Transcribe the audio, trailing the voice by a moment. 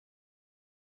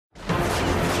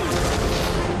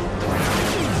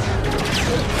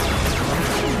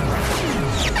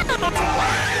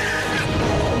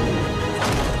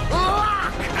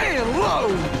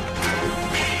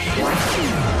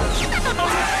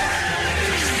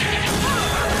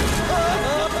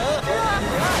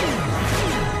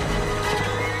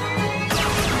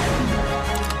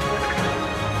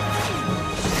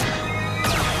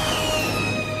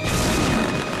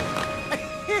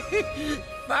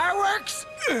Fireworks?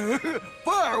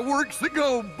 Fireworks that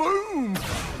go boom!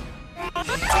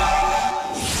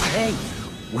 Hey,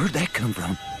 where'd that come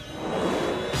from?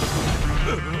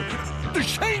 The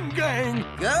Shane gang!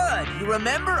 Good, you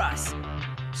remember us.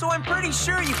 So I'm pretty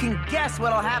sure you can guess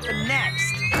what'll happen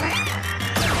next.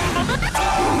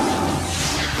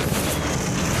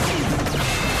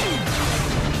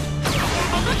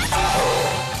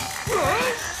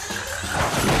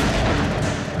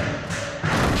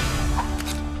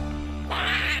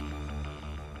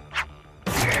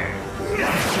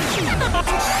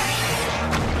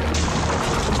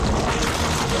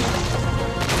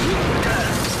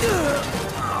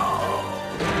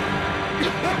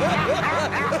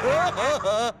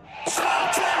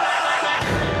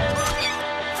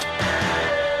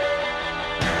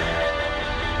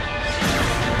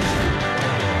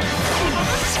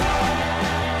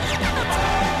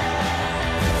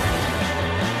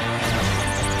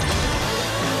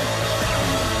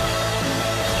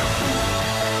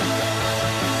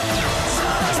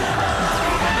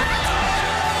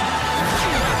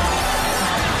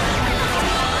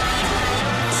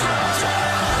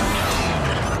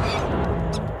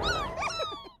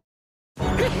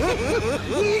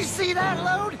 You see that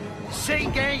load?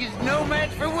 Shane gang is no match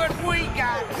for what we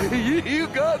got. You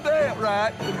got that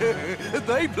right.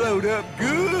 They blowed up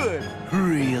good.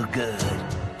 Real good.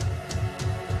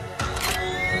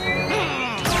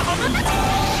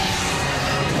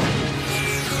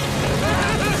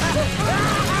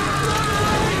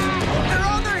 They're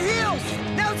on their heels!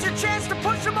 Now's your chance to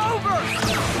push them over!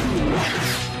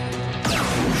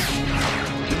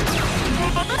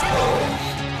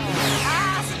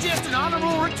 I suggest an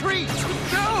honorable retreat.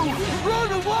 No!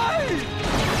 Run away!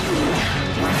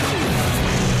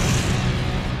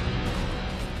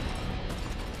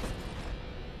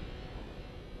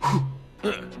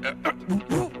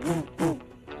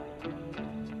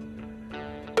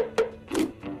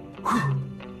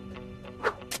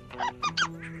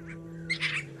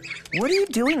 What are you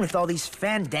doing with all these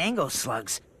fandango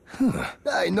slugs?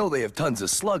 I know they have tons of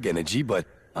slug energy, but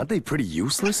aren't they pretty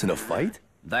useless in a fight?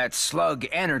 That slug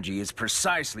energy is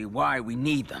precisely why we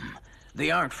need them.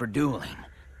 They aren't for dueling.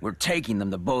 We're taking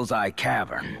them to Bullseye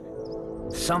Cavern.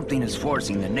 Something is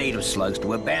forcing the native slugs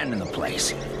to abandon the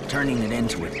place, turning it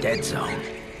into a dead zone.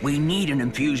 We need an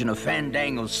infusion of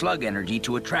Fandango slug energy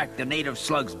to attract the native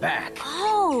slugs back.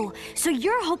 Oh, so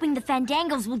you're hoping the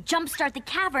Fandangos will jumpstart the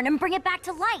cavern and bring it back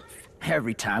to life?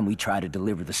 Every time we try to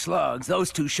deliver the slugs,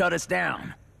 those two shut us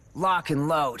down. Lock and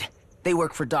load. They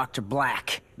work for Dr.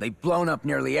 Blakk. They've blown up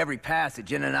nearly every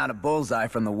passage in and out of Bullseye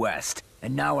from the west.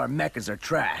 And now our mechas are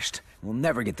trashed. We'll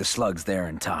never get the slugs there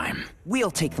in time.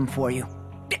 We'll take them for you.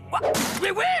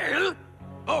 We will?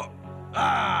 Oh,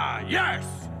 yes!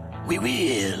 We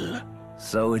will.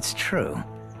 So it's true.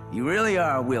 You really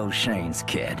are Will Shane's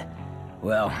kid.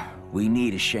 Well, we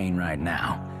need a Shane right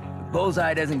now. If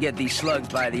Bullseye doesn't get these slugs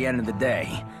by the end of the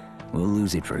day, we'll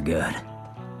lose it for good.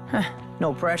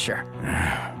 No pressure.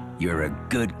 You're a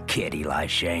good kid, Eli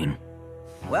Shane.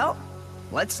 Well,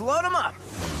 let's load them up.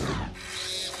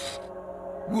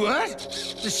 What?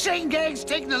 The Shane gang's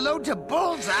taking the load to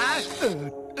Bullseye?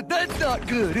 That's not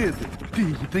good, is it? Do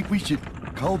you think we should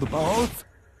call the boss?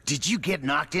 Did you get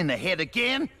knocked in the head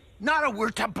again? Not a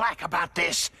word to Blakk about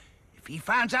this. If he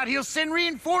finds out, he'll send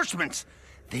reinforcements.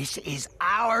 This is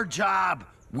our job.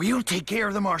 We'll take care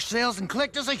of them ourselves and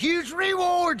collect us a huge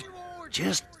reward.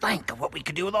 Just think of what we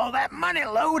could do with all that money,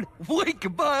 Lode. We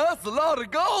could buy us a lot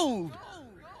of gold.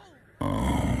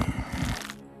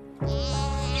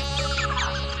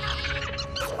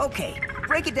 Okay,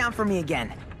 break it down for me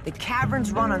again. The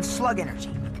caverns run on slug energy.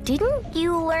 Didn't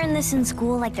you learn this in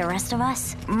school like the rest of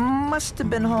us? Must have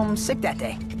been home sick that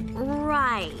day.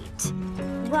 Right.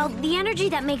 Well, the energy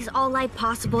that makes all life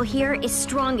possible here is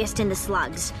strongest in the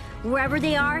slugs. Wherever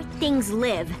they are, things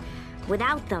live.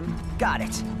 Without them... Got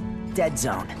it. Dead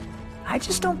zone. I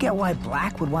just don't get why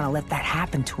Blakk would want to let that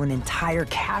happen to an entire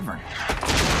cavern.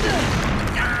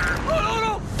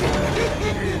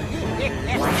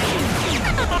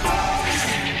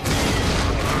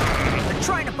 They're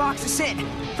trying to box us in.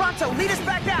 Pronto, lead us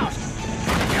back out.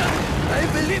 I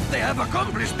believe they have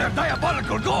accomplished their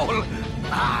diabolical goal.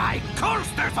 I curse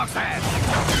their success.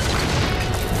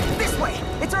 This way.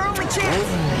 It's our only chance.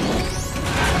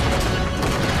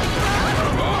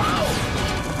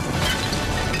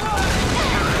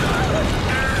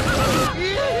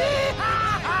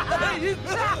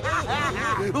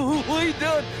 We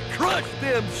done crushed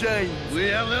them Shanes.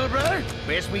 Well, little brother,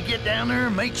 best we get down there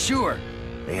and make sure.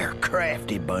 They're a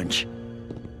crafty bunch.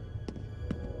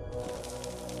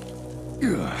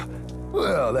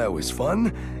 Well, that was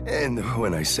fun. And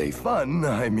when I say fun,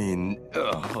 I mean,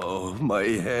 oh, my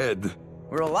head.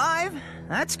 We're alive?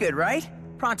 That's good, right?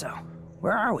 Pronto,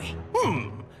 where are we?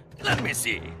 Let me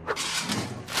see.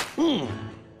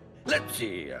 Let's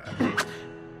see.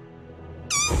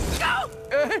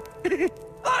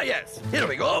 Yes, here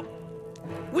we go.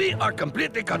 We are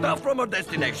completely cut off from our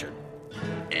destination.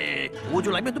 Would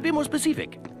you like me to be more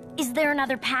specific? Is there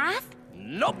another path?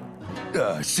 Nope.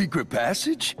 Secret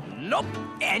passage? Nope.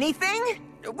 Anything?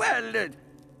 Well,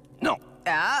 no.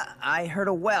 I heard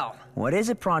a well. What is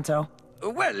it, Pronto?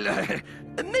 Well,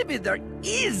 maybe there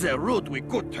is a route we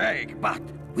could take, but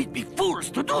we'd be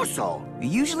fools to do so.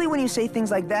 Usually when you say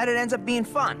things like that, it ends up being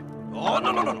fun. Oh,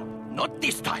 no. Not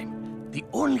this time. The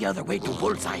only other way to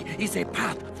Bullseye is a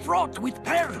path fraught with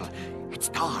peril. It's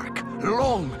dark,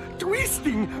 long,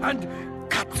 twisting, and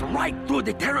cuts right through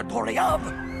the territory of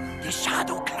the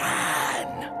Shadow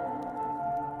Clan.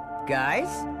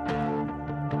 Guys?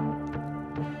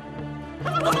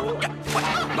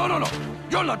 No.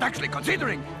 You're not actually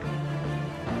considering.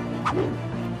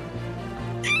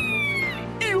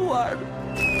 You are.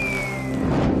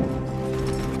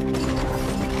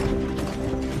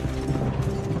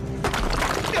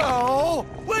 No,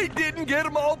 we didn't get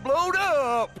them all blown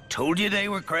up. Told you they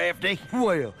were crafty.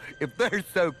 Well, if they're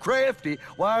so crafty,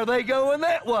 why are they going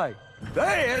that way?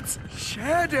 That's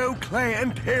Shadow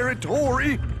Clan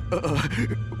territory.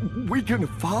 We gonna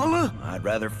follow? I'd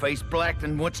rather face Blakk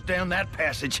than what's down that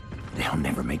passage. They'll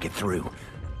never make it through.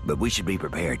 But we should be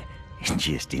prepared,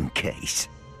 just in case.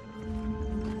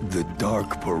 The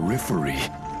dark periphery,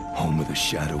 home of the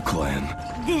Shadow Clan.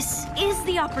 This is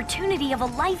the opportunity of a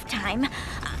lifetime.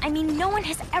 I mean, no one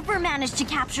has ever managed to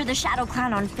capture the Shadow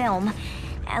Clan on film.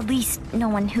 At least, no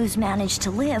one who's managed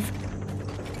to live.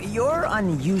 You're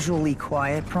unusually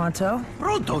quiet, Pronto.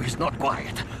 Pronto is not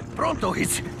quiet. Pronto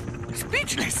is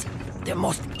speechless. The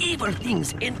most evil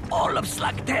things in all of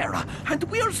Slugterra, and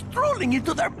we are strolling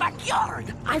into their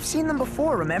backyard. I've seen them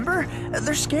before, remember?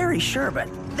 They're scary, sure, but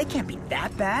they can't be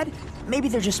that bad. Maybe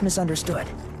they're just misunderstood.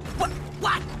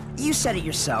 What? You said it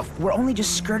yourself. We're only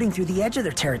just skirting through the edge of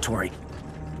their territory.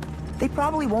 They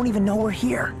probably won't even know we're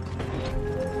here.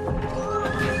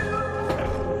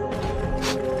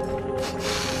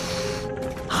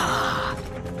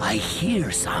 I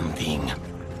hear something.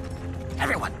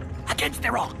 Everyone, against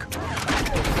the rock.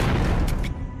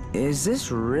 Is this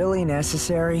really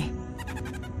necessary?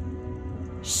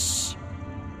 Shh.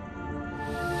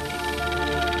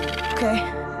 Okay,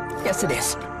 yes it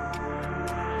is.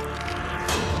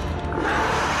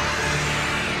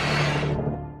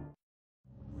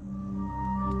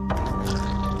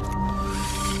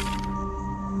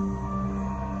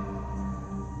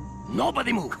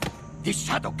 Nobody move. The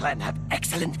Shadow Clan have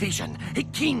excellent vision, a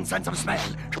keen sense of smell,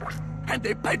 and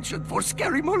a penchant for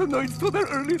scary Molonoids to their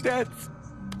early deaths.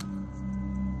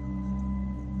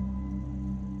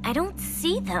 I don't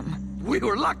see them. We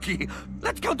were lucky.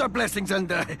 Let's count our blessings and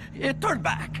turn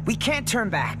back. We can't turn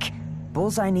back.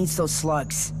 Bullseye needs those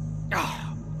slugs.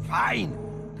 Oh, fine.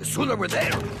 The sooner we're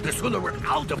there, the sooner we're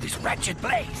out of this wretched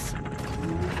place.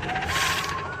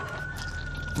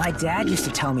 My dad used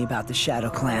to tell me about the Shadow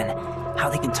Clan, how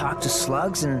they can talk to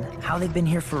slugs and how they've been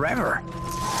here forever.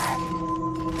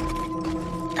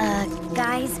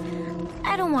 Guys,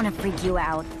 I don't want to freak you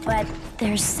out, but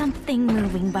there's something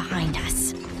moving behind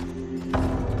us.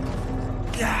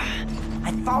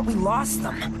 I thought we lost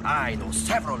them. I know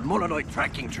several Molonoid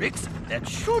tracking tricks that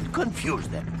should confuse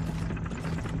them.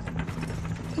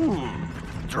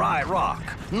 Dry rock.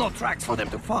 No tracks for them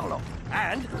to follow.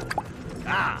 And...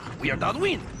 we are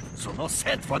downwind, so no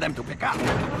scent for them to pick up.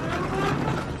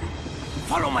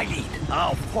 Follow my lead.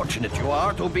 How fortunate you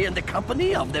are to be in the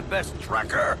company of the best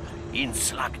tracker in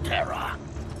Slugterra.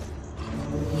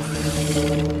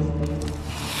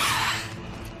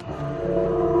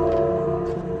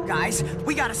 Guys,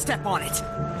 we gotta step on it.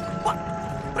 What?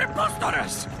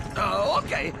 Preposterous!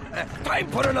 Okay. Time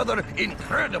for another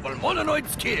incredible Molonoid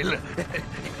skill.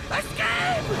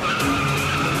 Escape!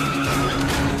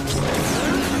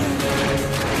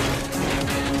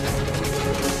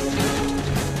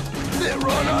 They're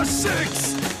on our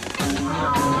 6!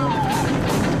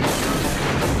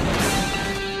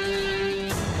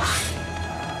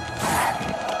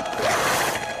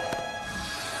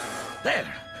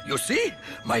 There, you see?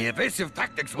 My evasive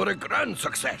tactics were a grand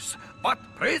success. But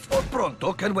praise for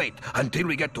Pronto can wait until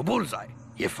we get to Bullseye.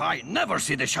 If I never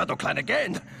see the Shadow Clan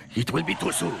again, it will be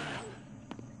too soon.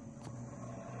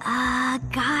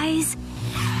 Guys?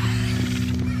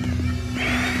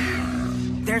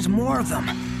 There's more of them.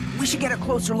 We should get a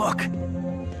closer look.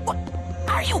 What?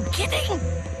 Are you kidding?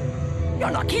 You're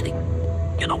not kidding.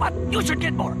 You know what? You should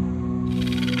get more.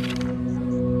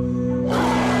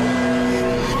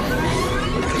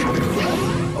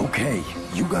 Okay,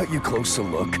 you got your closer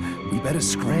look. We better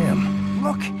scram.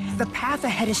 Look, the path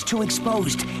ahead is too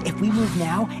exposed. If we move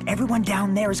now, everyone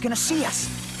down there is gonna see us.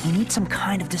 We need some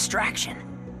kind of distraction.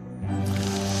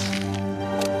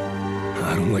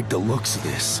 I don't like the looks of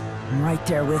this. I'm right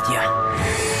there with you.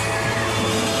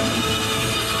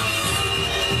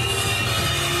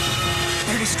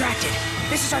 They're distracted.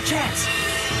 This is our chance.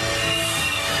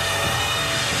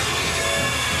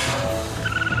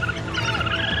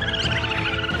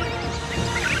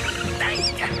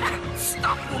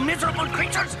 Stop, you miserable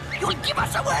creatures! You'll give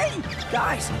us away!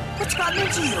 Guys, what's gotten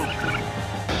into you?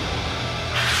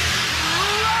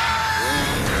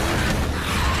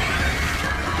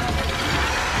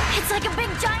 It's like a big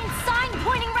giant sign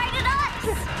pointing right at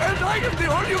us! And I am the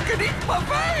all-you-can-eat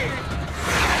buffet!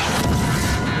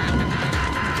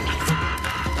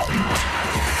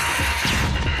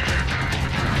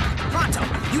 Pronto,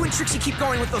 you and Trixie keep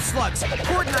going with those slugs.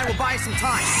 Cord and I will buy some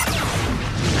time.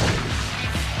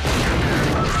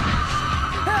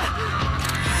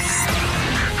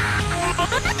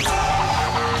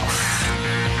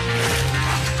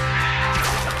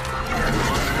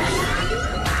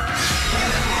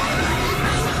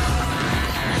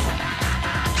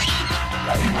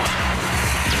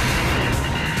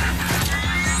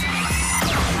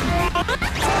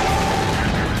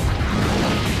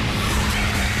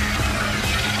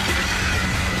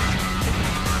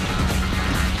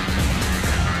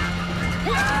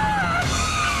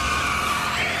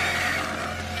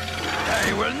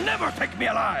 They will never take me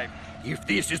alive! If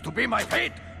this is to be my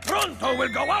fate, Pronto will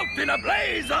go out in a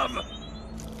blaze of...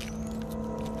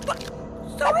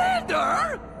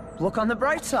 surrender! Look on the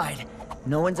bright side.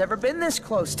 No one's ever been this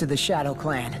close to the Shadow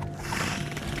Clan.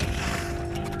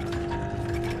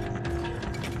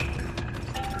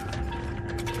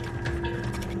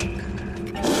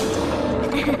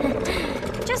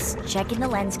 Just checking the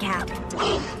lens cap.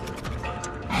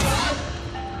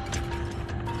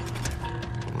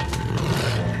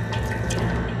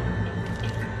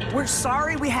 We're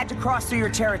sorry we had to cross through your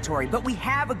territory, but we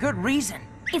have a good reason.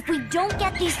 If we don't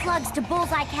get these slugs to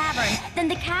Bullseye Cavern, then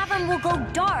the cavern will go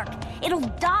dark. It'll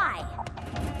die.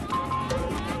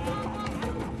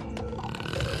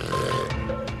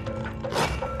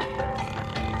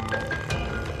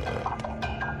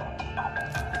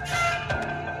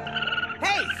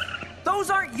 Hey!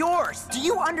 Those aren't yours! Do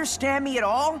you understand me at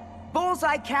all?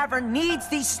 Bullseye Cavern needs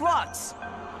these slugs!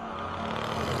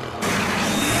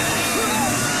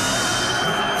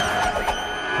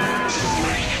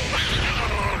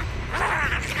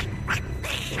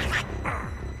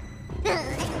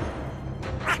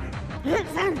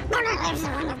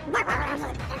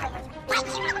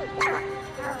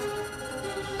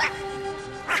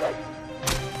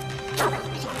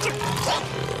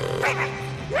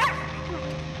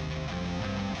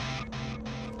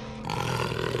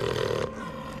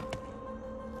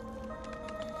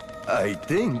 I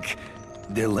think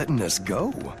they're letting us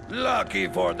go. Lucky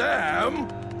for them.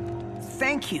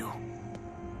 Thank you.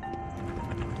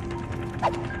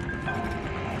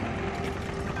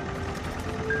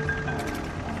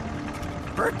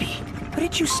 Burpee, what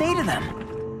did you say to them?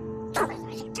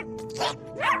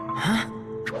 Huh?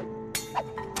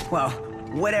 Well,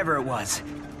 whatever it was,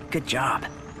 good job.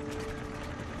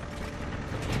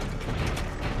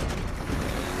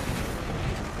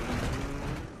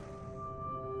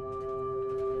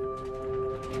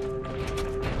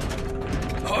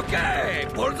 Okay,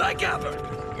 Bullseye Cavern.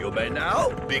 You may now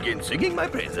begin singing my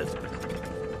praises.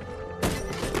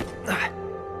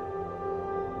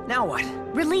 Now what?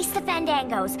 Release the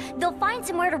Fandangos. They'll find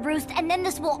somewhere to roost, and then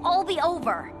this will all be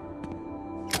over.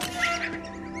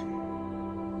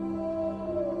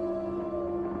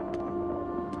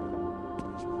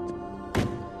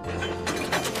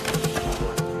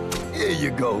 Here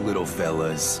you go, little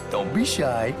fellas. Don't be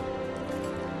shy.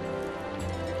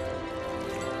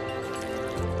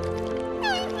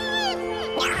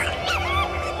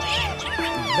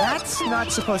 That's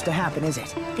not supposed to happen, is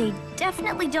it? They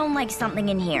definitely don't like something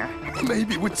in here.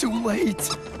 Maybe we're too late.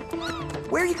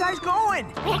 Where are you guys going?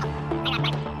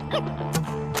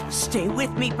 Stay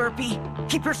with me, Burpee.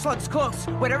 Keep your slugs close.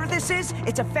 Whatever this is,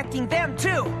 it's affecting them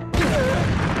too.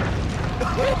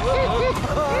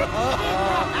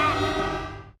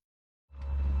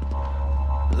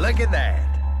 Look at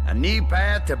that. A new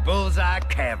path to Bullseye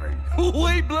Cavern.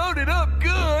 We blowed it up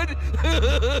good.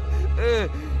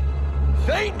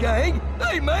 Shane gang,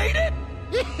 they made it.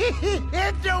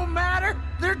 It don't matter.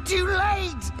 They're too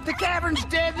late. The cavern's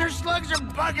dead. Their slugs are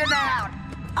bugging out.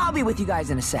 I'll be with you guys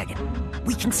in a second.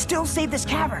 We can still save this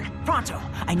cavern. Pronto,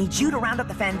 I need you to round up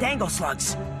the Fandango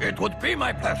slugs. It would be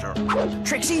my pleasure.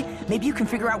 Trixie, maybe you can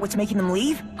figure out what's making them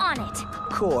leave? On it.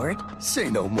 Cord. Say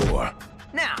no more.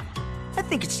 Now, I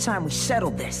think it's time we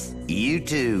settled this. You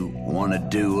two want to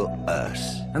duel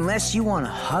us? Unless you want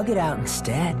to hug it out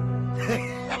instead.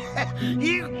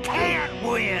 You can't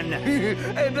win!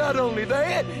 And not only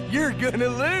that, you're gonna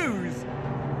lose.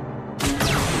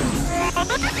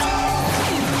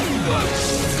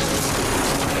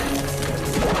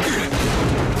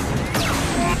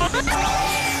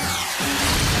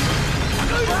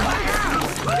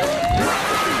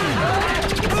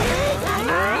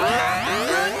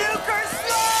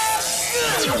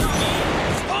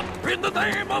 Up in the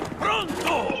name of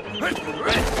Pronto!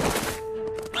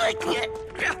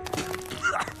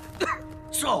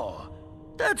 So,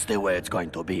 that's the way it's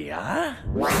going to be, huh?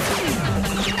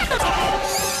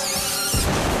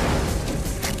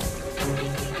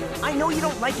 I know you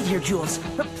don't like it here, Jules,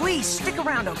 but please stick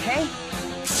around, okay?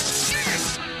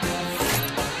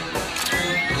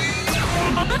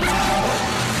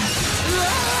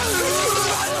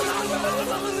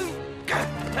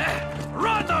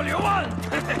 Run all you want!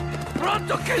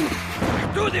 Pronto can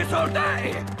do this all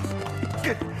day!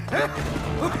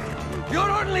 You're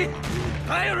only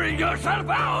tiring yourself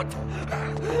out!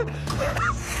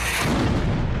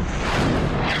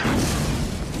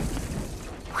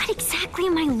 What exactly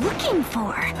am I looking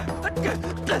for?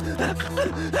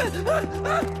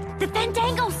 The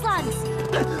Fandango slugs!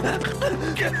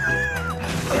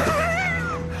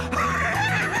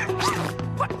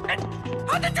 What?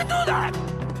 How did you do that?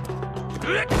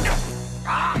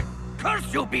 Ah,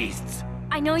 curse you beasts!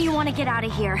 I know you want to get out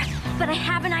of here, but I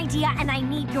have an idea and I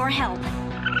need your help.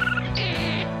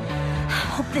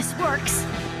 Hope this works.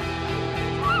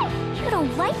 You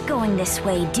don't like going this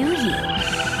way, do you?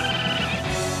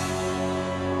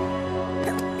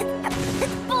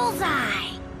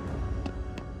 Bullseye!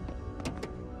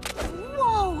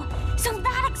 Whoa! So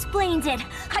that explains it!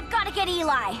 I've got to get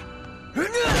Eli!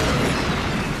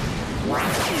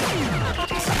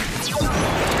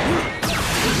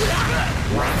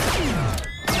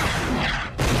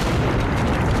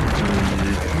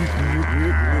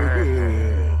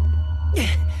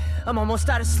 I'm almost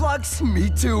out of slugs. Me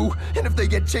too. And if they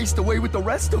get chased away with the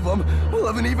rest of them, we'll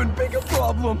have an even bigger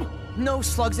problem. No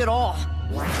slugs at all.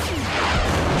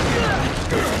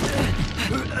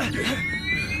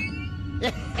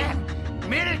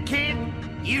 Minute, kid.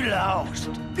 You lost.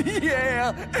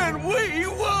 Yeah, and we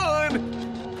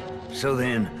won! So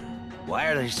then, why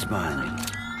are they smiling?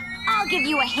 I'll give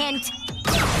you a hint.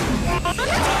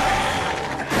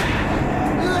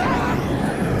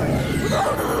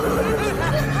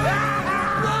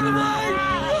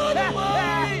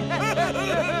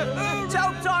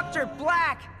 Tell Dr.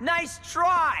 Blakk, nice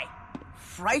try.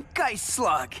 Fright guy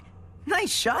slug.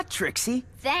 Nice shot, Trixie.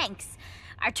 Thanks.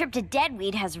 Our trip to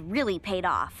Deadweed has really paid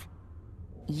off.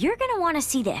 You're gonna want to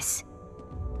see this.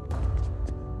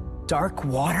 Dark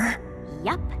water?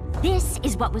 Yup. This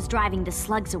is what was driving the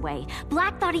slugs away.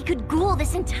 Blakk thought he could ghoul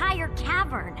this entire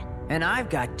cavern. And I've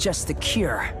got just the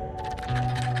cure.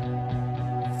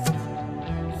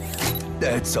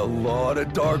 That's a lot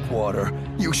of dark water.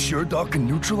 You sure Doc can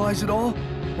neutralize it all?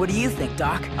 What do you think,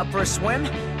 Doc? Up for a swim?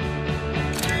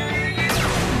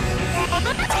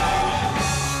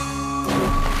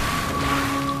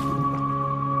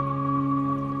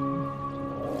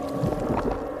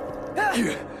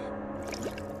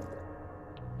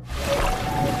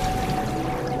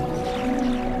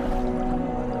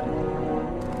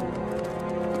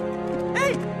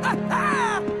 Hey!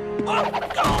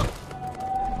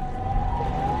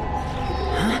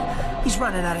 Huh? He's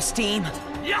running out of steam.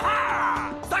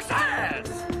 Yaha!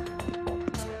 Success!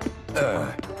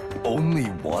 Only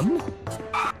one?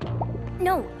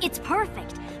 No, it's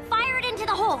perfect. Fire it into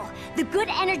the hole. The good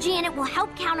energy in it will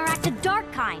help counteract the dark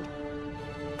kind.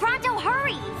 Pronto,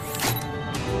 hurry!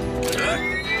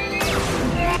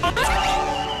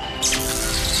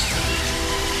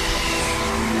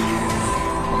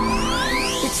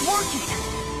 It's working!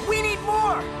 We need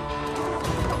more!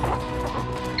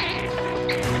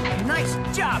 Nice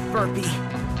job, Burpee!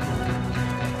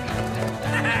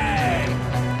 Hey!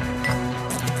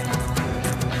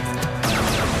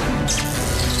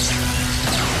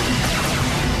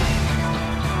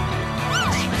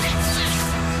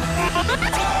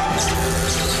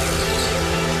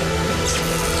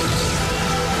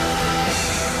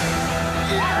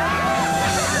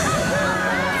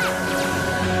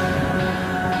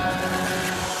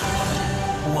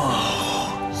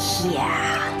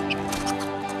 Yeah.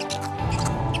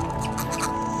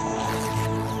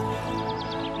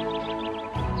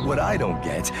 I don't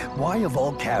get, why of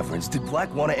all caverns did Blakk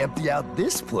want to empty out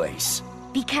this place?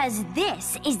 Because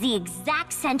this is the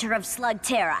exact center of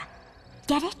Slugterra.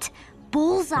 Get it?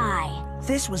 Bullseye.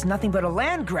 This was nothing but a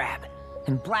land grab,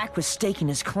 and Blakk was staking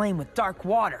his claim with dark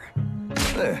water.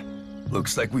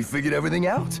 Looks like we figured everything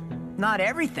out. Not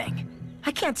everything.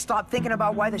 I can't stop thinking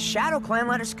about why the Shadow Clan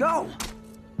let us go.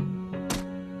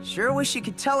 Sure wish you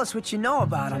could tell us what you know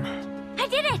about them. I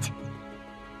did it!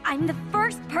 I'm the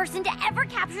first person to ever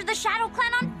capture the Shadow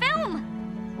Clan on film!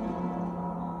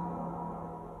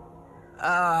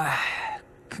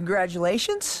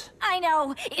 Congratulations? I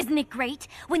know, isn't it great?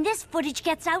 When this footage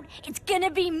gets out, it's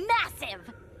gonna be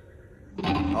massive!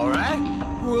 All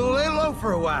right, we'll lay low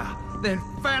for a while, then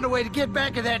find a way to get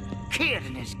back at that kid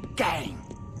and his gang.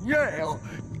 Yeah,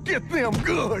 get them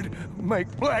good. Make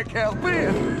Blakk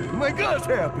happy, make us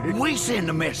happy. We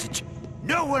send a message.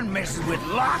 No one messes with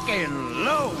lock and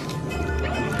load.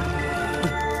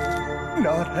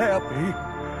 Not happy.